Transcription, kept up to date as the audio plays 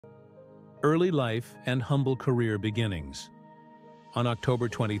Early life and humble career beginnings. On October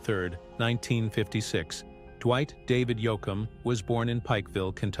 23, 1956, Dwight David Yoakam was born in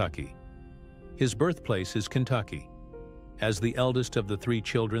Pikeville, Kentucky. His birthplace is Kentucky. As the eldest of the three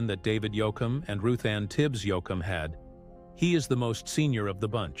children that David Yoakam and Ruth Ann Tibbs Yoakam had, he is the most senior of the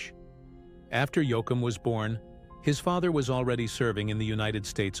bunch. After Yoakam was born, his father was already serving in the United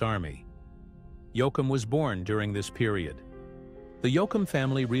States Army. Yoakam was born during this period. The Yoakam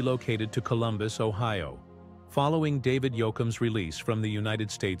family relocated to Columbus, Ohio, following David Yoakam's release from the United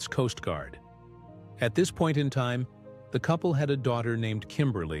States Coast Guard. At this point in time, the couple had a daughter named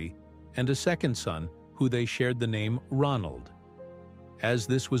Kimberly and a second son who they shared the name Ronald. As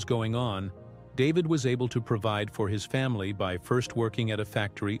this was going on, David was able to provide for his family by first working at a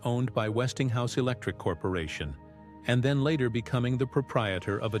factory owned by Westinghouse Electric Corporation, and then later becoming the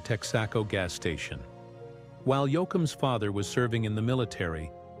proprietor of a Texaco gas station. While Yoakam's father was serving in the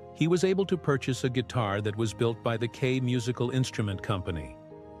military, he was able to purchase a guitar that was built by the K Musical Instrument Company.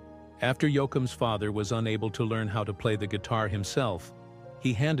 After Yoakam's father was unable to learn how to play the guitar himself,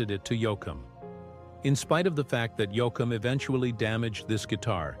 he handed it to Yoakam. In spite of the fact that Yoakam eventually damaged this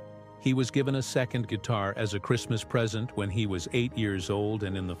guitar, he was given a second guitar as a Christmas present when he was 8 years old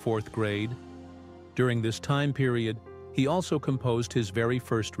and in the 4th grade. During this time period, he also composed his very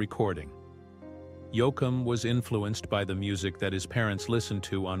first recording. Yoakam was influenced by the music that his parents listened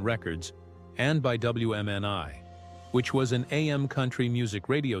to on records and by WMNI, which was an AM country music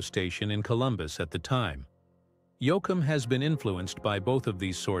radio station in Columbus at the time. Yoakam has been influenced by both of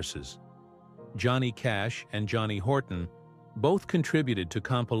these sources. Johnny Cash and Johnny Horton both contributed to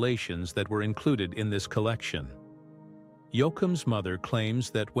compilations that were included in this collection. Yoakam's mother claims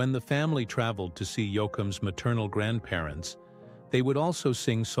that when the family traveled to see Yoakam's maternal grandparents, they would also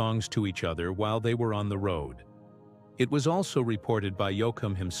sing songs to each other while they were on the road. It was also reported by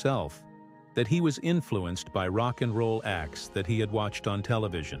Yoakam himself that he was influenced by rock and roll acts that he had watched on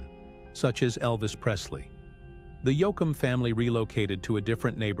television, such as Elvis Presley. The Yoakam family relocated to a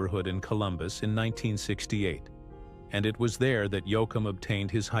different neighborhood in Columbus in 1968, and it was there that Yoakam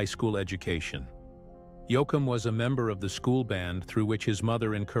obtained his high school education. Yoakam was a member of the school band through which his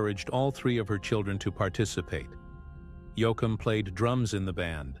mother encouraged all three of her children to participate. Yoakam played drums in the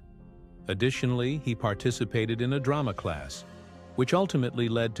band. Additionally, he participated in a drama class, which ultimately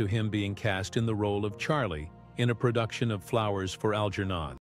led to him being cast in the role of Charlie in a production of Flowers for Algernon.